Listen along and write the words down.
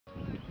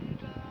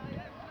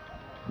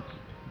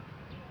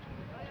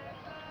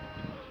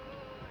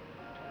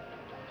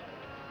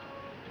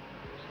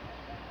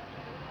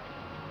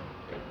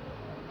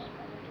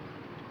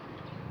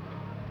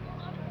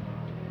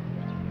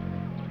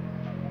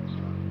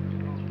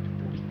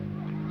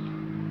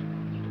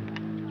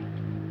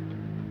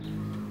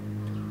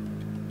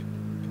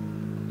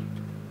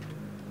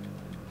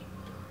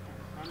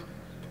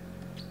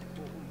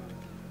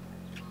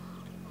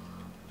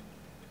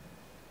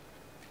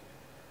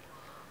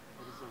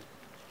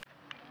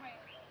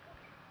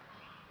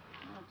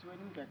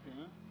wouldn't get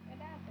me.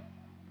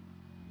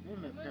 Me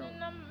me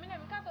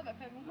can't have a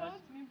pen. Me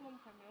bomb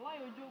coming.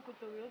 Why you joke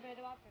to real bed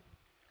up?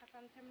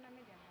 Casantem na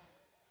me dem.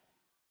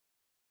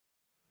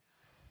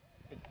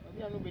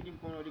 Maybe I know bedding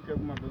for the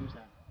government booms.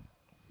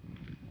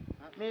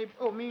 Maybe,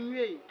 oh,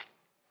 me,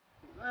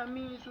 I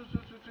mean, so.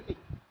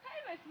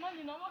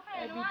 Money, no more.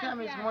 Every time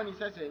it's money,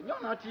 says it.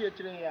 You're not here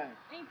today.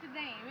 Ain't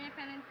today. We're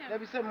penning. There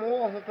be some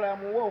more who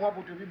climb more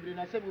what to be bring.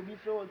 I said, we'll be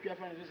thrown to your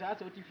friends. I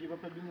thought if you were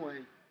probably more.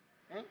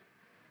 Eh?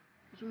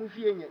 It's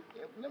movie in it.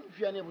 Never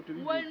fear able to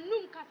be. Well,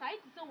 no, because I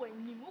so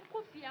when you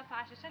could fear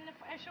fashion and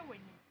pressure when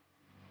you.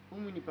 Who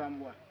many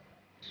pamboa?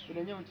 So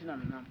the young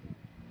Tinam.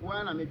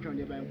 One I make on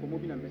the bank for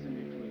moving and person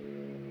between.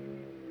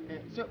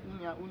 So,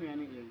 Unia,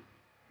 is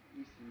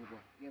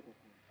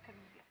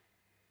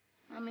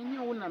I mean,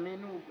 you wouldn't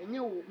know, and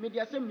you made the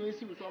assembly with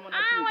someone. I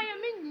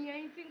mean,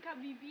 I think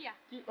I'll be here.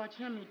 Watch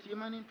him with your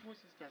man and two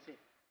sisters.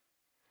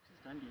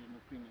 Sister Andy,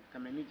 Queen,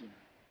 come and meet him.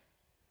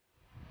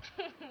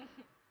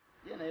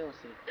 Then I also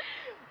say,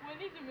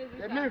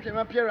 the American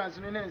appearance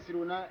in an answer,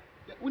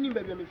 only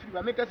baby, I'm free.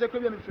 I make us a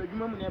club for you,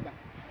 Mamma never.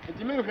 And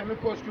the American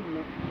costume.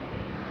 Oh,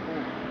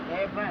 I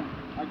have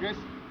I guess.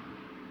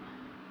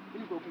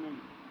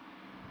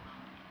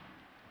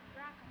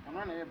 I'm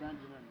on a brand,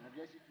 I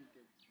guess it.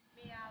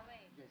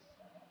 Yes.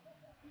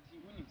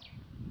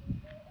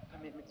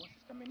 Come make me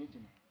sister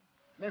managing.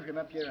 Make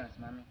my appearance,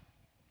 mammy.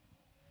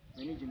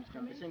 Managing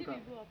can be sent. I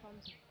like it.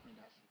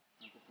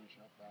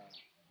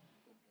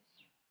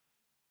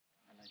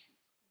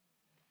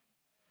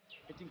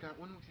 I think I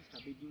want sister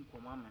begging for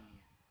mamma.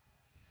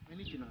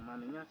 Managing on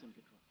mammy, yes, and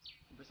petrol.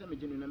 If I say,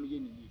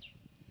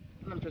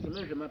 I'm just a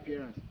measure my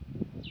appearance.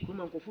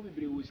 Come on, coffee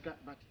be whisker,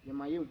 but you're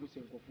my own who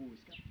sent coffee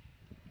whisker.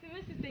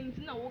 Mrs. Things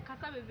no,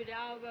 Casa will be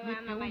out of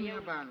my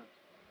banner.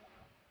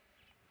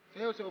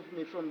 Say also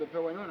me from the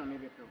power, no,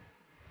 maybe.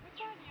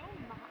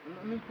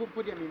 I mean,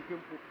 put them in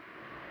pimple.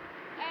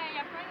 Eh,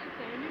 your friend is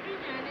saying,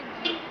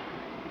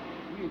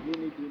 you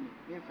didn't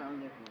you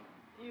found it.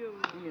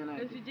 You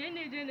and Jane,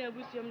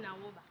 Busham now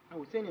over. I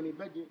was sending me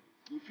budget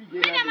if you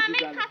did. You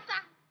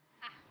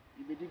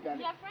be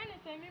your friend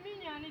is saying, you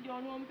need your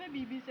own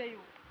baby say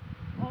you.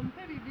 On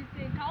baby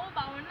say, how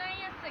about 9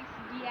 years 6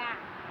 dear?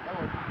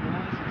 Oh,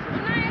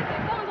 9 years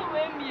 6 sounds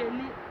away me.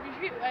 If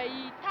you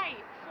tie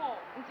 4,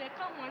 and say,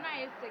 come 1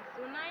 year 6,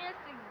 so 9 years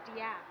 6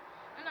 dear.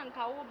 And I'm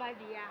cow by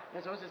dear.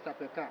 That's also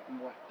stop a car. Oh,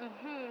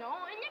 in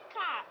your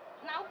car.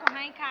 Now, come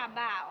my car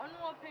bar. On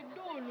what pay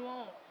do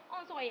no.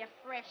 Also, I are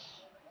fresh.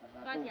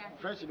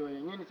 Fresh, though,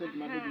 and you said,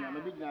 my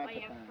big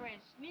night.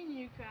 Fresh. Mean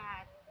you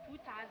cried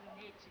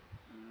 2008.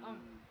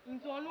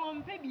 Into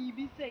one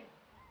baby say.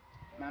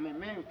 Mamma,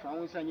 man,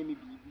 found Sunny be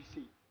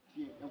say,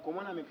 and come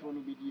on, I'm from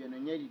the BD and a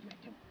nearly get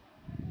him.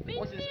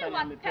 What's this kind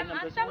of a pen and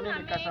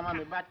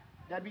person? But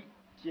that be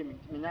Jimmy,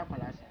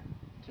 Minacolas,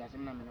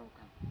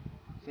 Tiasaminoka,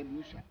 said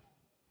Lucia.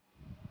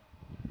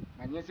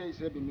 And yes, I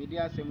said the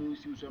media send you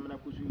some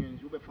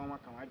Unions, you be from a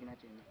can.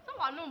 So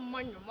I know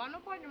money,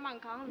 one point man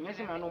count. Yes,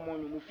 I know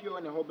money, Mufio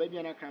and a whole baby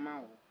and a cram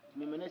out.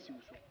 Mimenessu,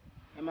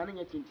 and manning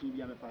it in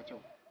TV and a patch.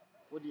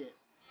 Oh dear,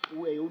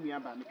 where you only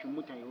about Mr.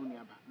 Muta, you only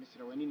about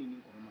Mr. Winning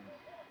in common.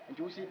 And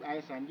you see,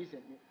 I said, this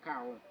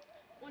cow.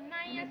 Oh,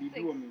 9 years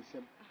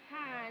 6.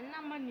 Ha,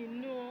 no money,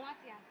 no, what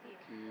you say.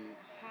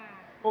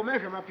 Oh,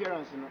 measure my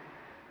appearance.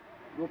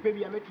 You'll pay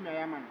me a meeting. I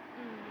am.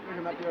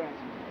 Measure my appearance.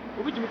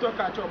 Which you talk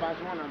at your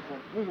bath 1 and 4.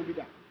 Who will be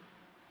that?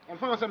 And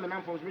for some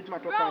men from which my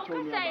talk at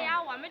your say,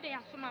 I made a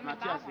sum of my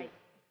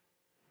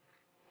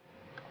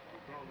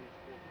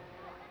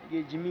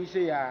Jimmy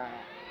say,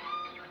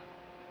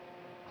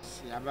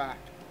 Siaba,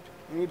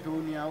 me to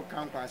me out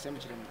count by some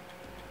children.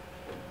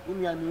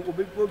 Union will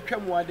be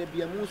broken while there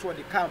be a moose or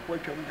the car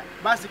portion.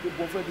 Basically,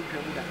 both of you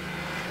can do that.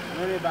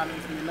 Only by me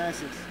from the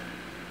 9-6.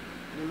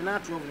 The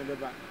natural of the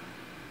back.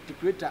 The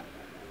creator,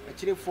 a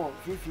chili 4,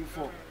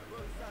 54.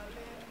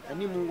 A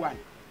new one,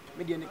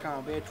 median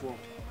account of 12.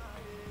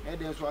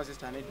 Eden's was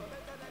assistant.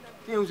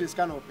 Things is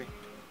can open.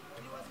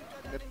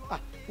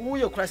 Who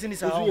you crossing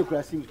is you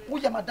crossing?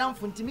 We are Madame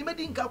Fonti, me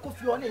didn't go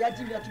coffee on a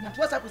yajin to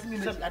what's up with me.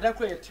 I don't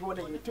create what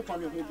you took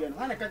on your million.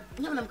 When I can,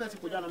 you know, because you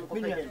put on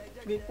me.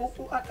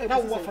 I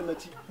want from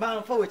it.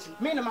 Man, for which,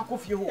 me and my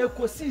coffee, who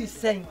could see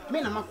saying, me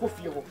and my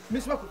coffee,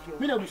 Miss Macoffee,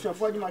 me no show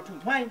for you, my 2.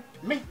 Mine,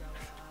 me.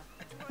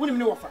 Wouldn't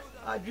know offer.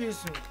 I do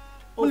soon.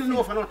 Only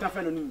know for not a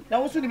friend.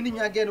 Now, also, meaning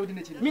again, or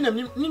didn't you?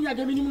 Meaning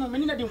again, minimum,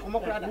 many didn't come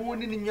up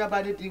with in your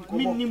body, didn't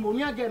come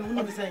in again, who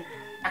never say.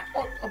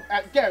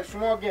 Girl,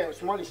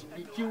 smallish,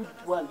 be cute,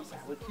 well,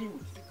 with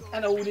cute.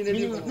 And I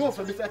wouldn't know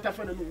for this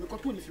afternoon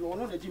because if you are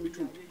not a Jimmy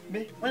too.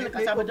 Me, when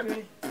I saw the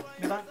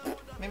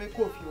maybe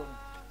coffee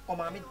or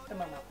mammy,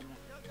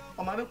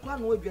 or mammy,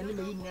 one way be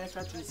any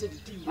answer to say the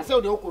tea. I saw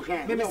the Oko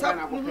Shan, maybe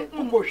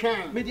some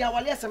Shan, maybe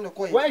our lesson of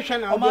coin. Why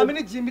shall I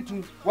mammy Jimmy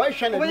too? Why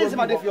shall I use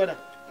my other?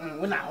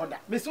 Una order.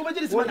 Me so me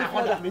this What man I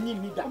order? order. Me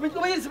need that. We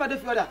this man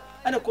the order.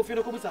 And a coffee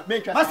no kobusa.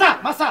 Mentra.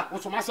 Masa.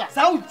 What's massa?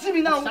 Sao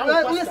Jimmy now.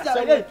 We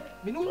say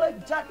me no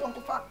like Jack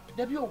Uncle Fa.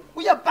 Debio.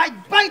 We are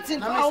biting.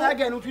 Na me say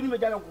again no tuni me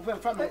ja Uncle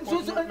Fa me.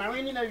 Na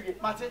we ni na wie.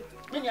 Mate.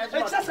 Me ni aje.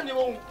 E chase ni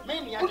won. Me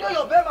ni Who aje.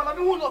 your be mama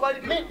me who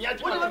nobody. Me ni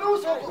aje. Who me who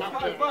so.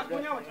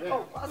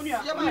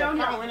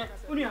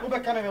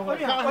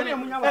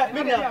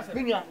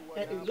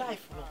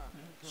 Life.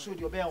 So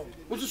the obey.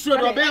 What's so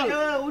the obey?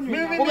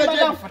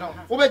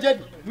 Obeje.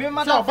 Me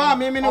madam ba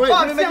me no we.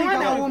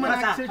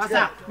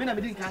 Masa. Me na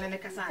me din kan le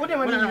kasa. O de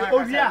man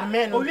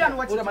owia no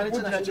what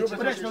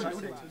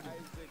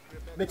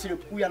betire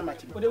ku ya na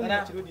mati. O de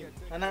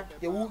nana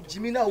ye wu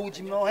jimi na wu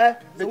jimi no he.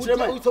 Betire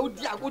ma. So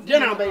di ago di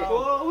na be.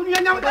 O unu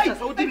nyam bai.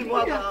 So di mi mo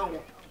aba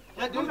ho.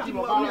 Ya di mi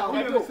mo ba.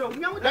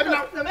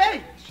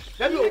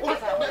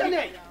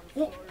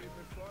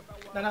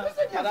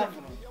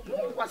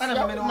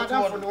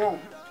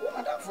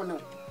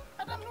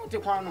 Adam no te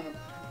kwa no.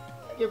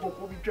 Ye go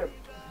ko bi twam.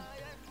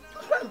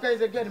 Kwan kai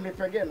ze get me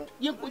pege no.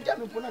 Ye ko ja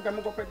me pona ga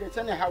me ko pege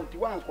se ne how ti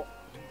wan ko.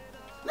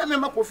 Na me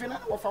makofi na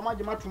wo fama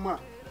je matuma.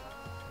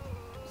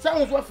 Sa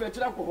won so afa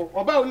kira ko ho.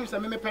 Oba oni se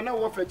me pe na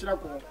wo afa kira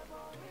ko ho.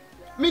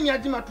 Me ni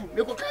agi matu.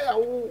 Me ko kai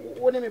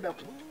wo ne me be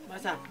ko.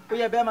 Masa, o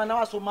ye be ma na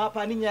waso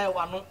mapa ni nya e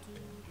wa no.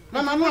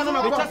 Na ma no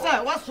ma ko. Beta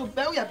say waso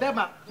be o ye be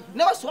ma.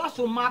 Na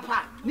waso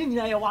mapa ni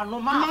nya e wa no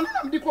ma. Ma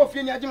na me di ko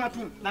fie ni agi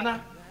matu.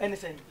 Nana,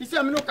 anything. Isi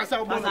am no kasa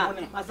obo no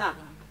ne. Masa.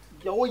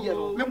 Ya wo ye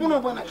no. Me bo no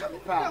bo na ka.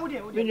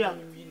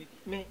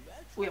 Me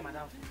o ye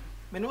madam.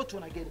 Me no to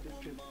na get the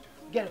twem.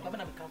 Get ko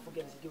na me kan fo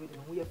get se we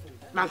no ye fo.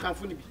 Man kan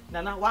fo ni bi.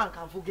 Nana wa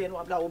kan fo get no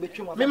abla wo be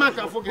twem. Me man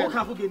kan fo get. Wo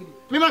kan fo get ni bi.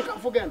 Me man kan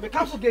fo get. Me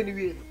kan fo get ni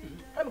we.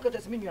 I me ko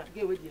just me nua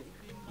get we die.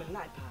 Me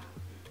like pa.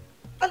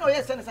 Ana o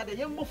ye se na sa de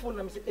ye mbofo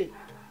na me say eh.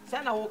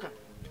 Sa na wo ka.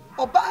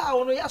 Oba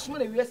wo no ya soma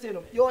na we say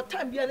no. Your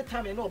time be any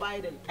time no oba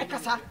ye dey. E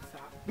kasa.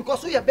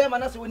 Because we are bear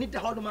man, we need the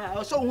hard man.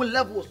 I saw one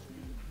levels.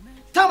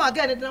 Time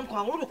again, them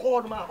come. We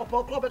record man.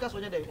 Upon club because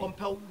we dey on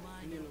pel.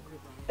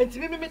 And to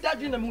me that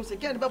dream na me say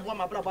again, babu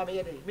my brother me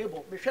dey. Me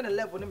bo, me share the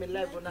level, me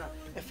level na.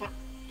 Efa.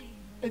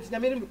 And to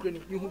me me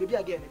kroni, you hu be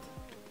again it.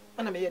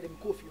 Ana me dey me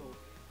coffee o.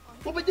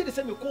 Wo be dey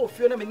say me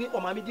coffee na me ni o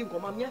ma me di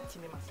nkoma me ati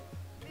me mas.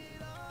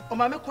 O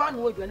ma me kwa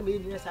no aduane me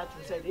ni sa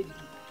to say dey di.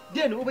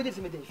 Then wo be dey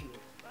say me dey feel.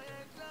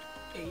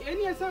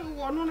 Any answer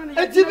no na.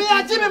 Etimi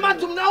agime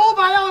matum na wo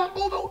ba ya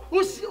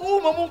wo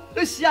momu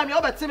ehia me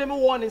obete me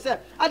warning say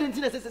adenti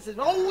na sese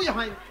no wo ye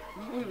hwan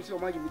Who say o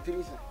ma give me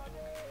Teresa?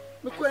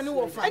 Me ko ani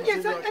wo fa.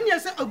 Any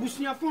say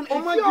abusuafo o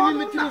ma give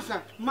me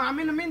Teresa. Ma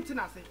me no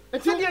maintenance.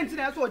 Eti dey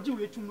ntina so oji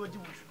we tu no oji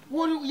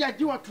wo. Wo ya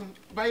ji watum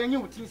ba ya nye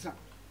wo Teresa.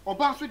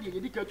 Oba so de ye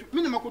dika tu.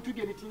 Me na makotu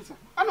de Teresa.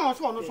 Ana wo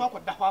so ono so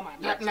akoda ho ama.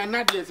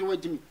 Na de se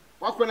wajimi.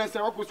 Wako na se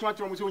wako so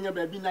atwo mo se onya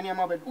ba bi na ne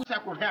ama ba. Usa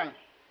ko hwan.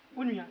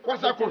 Unuya.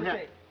 Wasa ko hwan.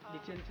 The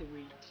chance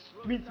away.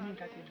 Means me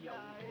can say, yeah,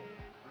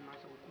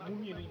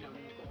 Mummy, you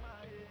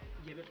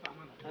have a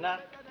family. Nana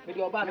me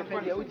do oba me pe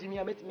de ojimi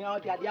ya metimi ya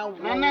odi ade awu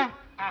Nana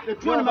e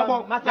tu ni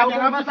mabo masa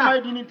ma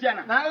di ni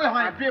tiana na we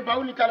hwan ade ba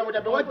uni kala wo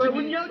da be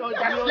wajimi ya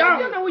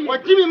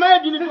wajimi ma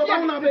di ni to ba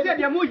una be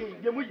de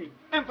moyi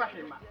emfa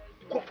hema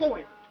ko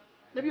forward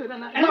na bi o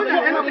nana e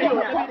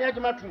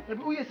ma tu na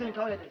bi o ye sen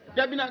ka o ye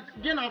da bi na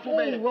de na so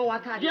be ye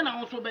de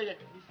na so be ye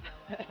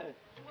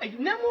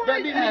Nemo da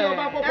bi ni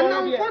oba ko ko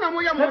na fo na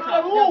mo ya mo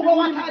sa wo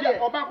wata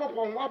oba ko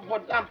ko wa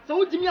bodam so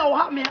ojimi ya wo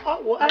ha me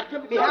o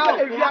me ha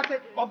ewiase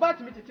oba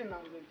timi titin na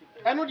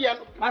enu dia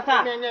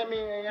masa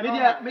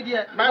me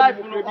dia life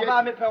no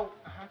oba me pew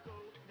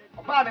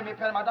oba me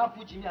pew madam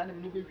fu jimi ana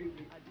me no be wi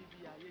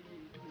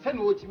se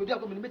no ojimi dia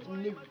ko me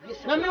metimi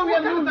na wi na me wi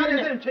no wi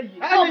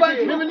e oba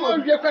me me no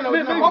wi kwa na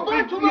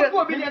oba tu ma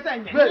ko bi dia sa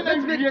nya me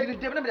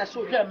de na me da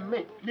show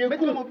me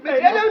ku e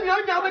le nya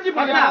nya ba di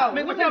ba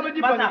me ko ta ba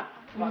di ba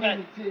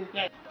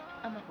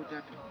I'm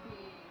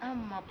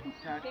a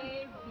potato.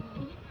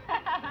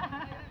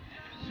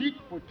 Sweet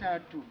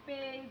potato.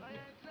 Baby.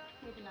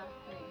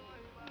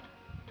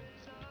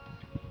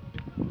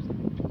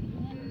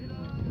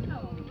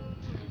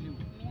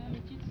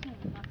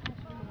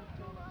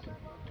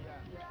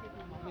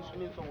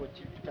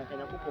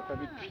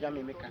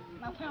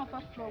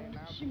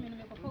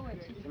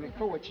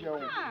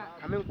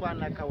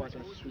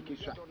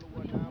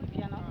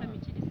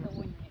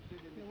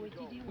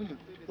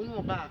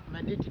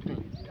 My dating pen.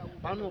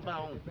 I know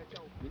about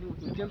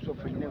in terms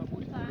of me no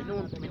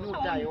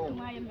die on.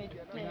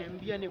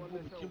 And be any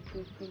boom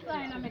to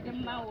I make a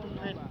mouth.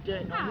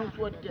 and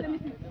what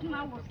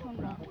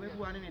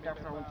everyone in that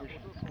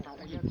foundation.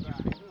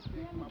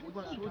 We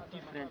were so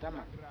different,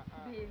 Amma.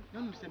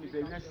 No, send me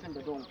very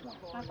simple, don't want.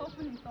 I saw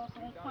some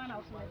fun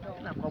out my door.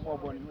 Not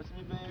probably must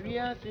be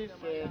very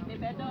sister. The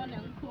bed on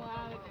and cool,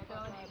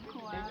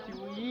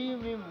 you hear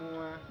me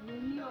more.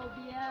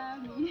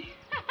 Me.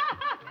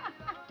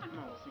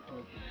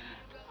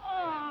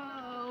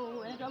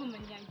 Oh, I don't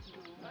mean you.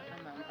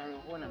 I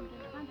want to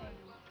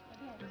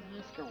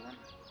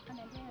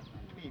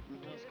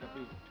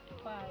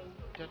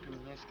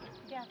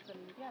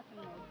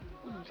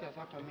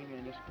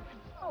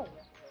Oh,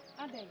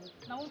 Now, I'm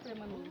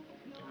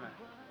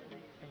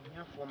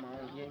enya for ma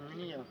ye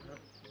nwini ye ho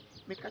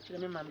me ka kire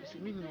me ma me se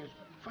me nua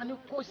fa ne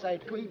ko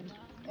side to bi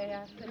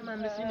me ma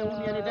me se ne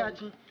wunu ne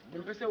daachi me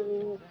pese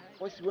wo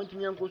si want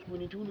me anko school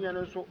ni ti wunu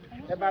no so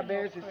e ba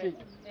be sese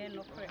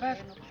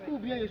first school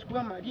bi e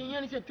school ma di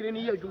nya ni se train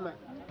ye adwuma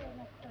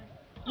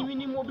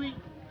imini mo bi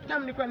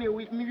tam ni kwa na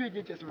mi wie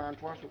JHS ma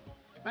anto aso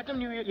batam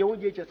ni ye wo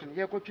JHS ne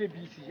ye ko twe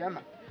BC ya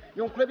ma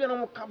yon kura bi na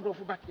mo kabro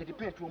fu back ye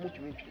depend to mo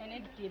tumi twe ene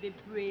de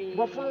bebre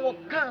bo fun wo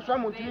kan so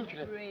mo tumi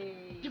twe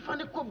ti fa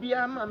ne ko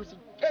bia ma me se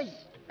ei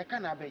e ka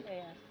na be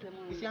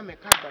isi am e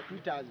ka ba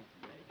 2000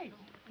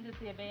 ndo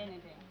se be ene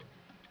de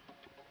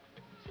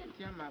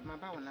ti ama ma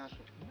ba wona so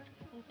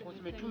ko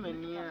se me tu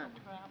mani a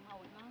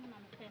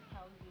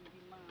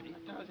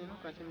 1000 no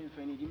ka se me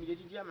fani di mi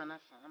di ama na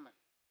sa ama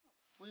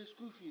wo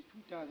school fees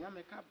 2000 am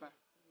e ka ba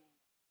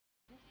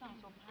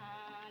sounds of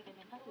hard and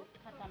that is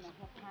kata me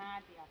ho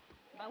hard ya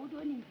ba wo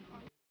do ni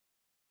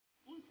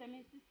se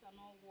me sister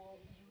no wo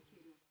UK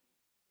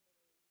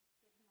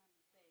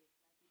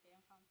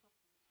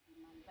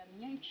no but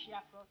nyan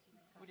chia plot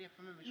wo dey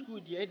from me school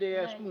dey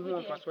dey school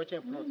who for so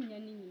check plot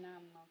nyan ni na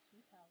ma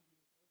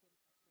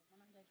 2000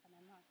 na dey kana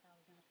ma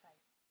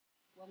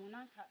 1005 wo mo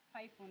na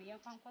 5 on yan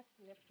kan ko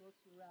select to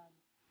run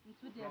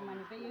into the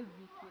money be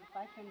week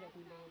 500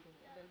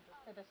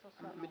 the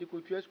social medical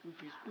school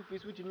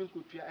fees which mean ko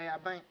tua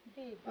aban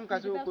on ka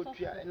se ko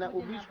tua na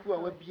obi school a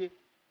wa bie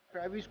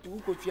private school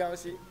ko tua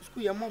se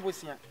school ya mo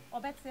bosia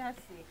obeti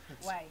ase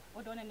why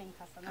wo don na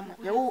nkasa na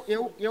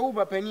ye wo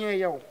ba pani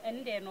ye wo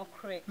ende no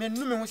kre me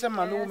nu me ho se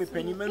ma no me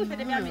pani me nu se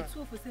de me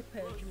tu fu se pa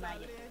adwuma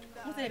ye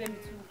mo se de me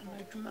tu fu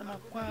adwuma na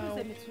kwa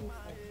se me tu fu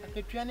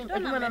aketua ne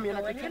adwuma na me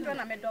na ketua ndo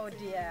na me do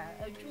dia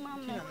adwuma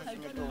no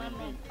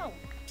oh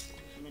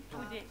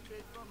wo de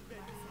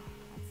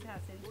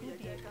ase tu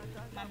dia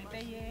ma me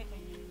beye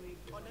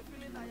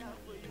 1500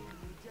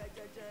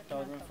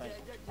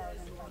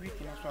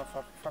 week na so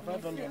fa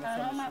don dey na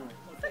so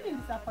so dey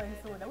disappoint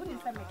so that we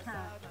say me can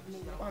me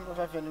one go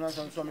fa na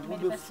so me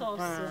go so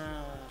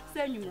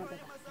say you know that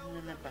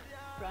me ba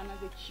rana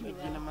the chill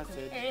me na ma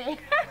say eh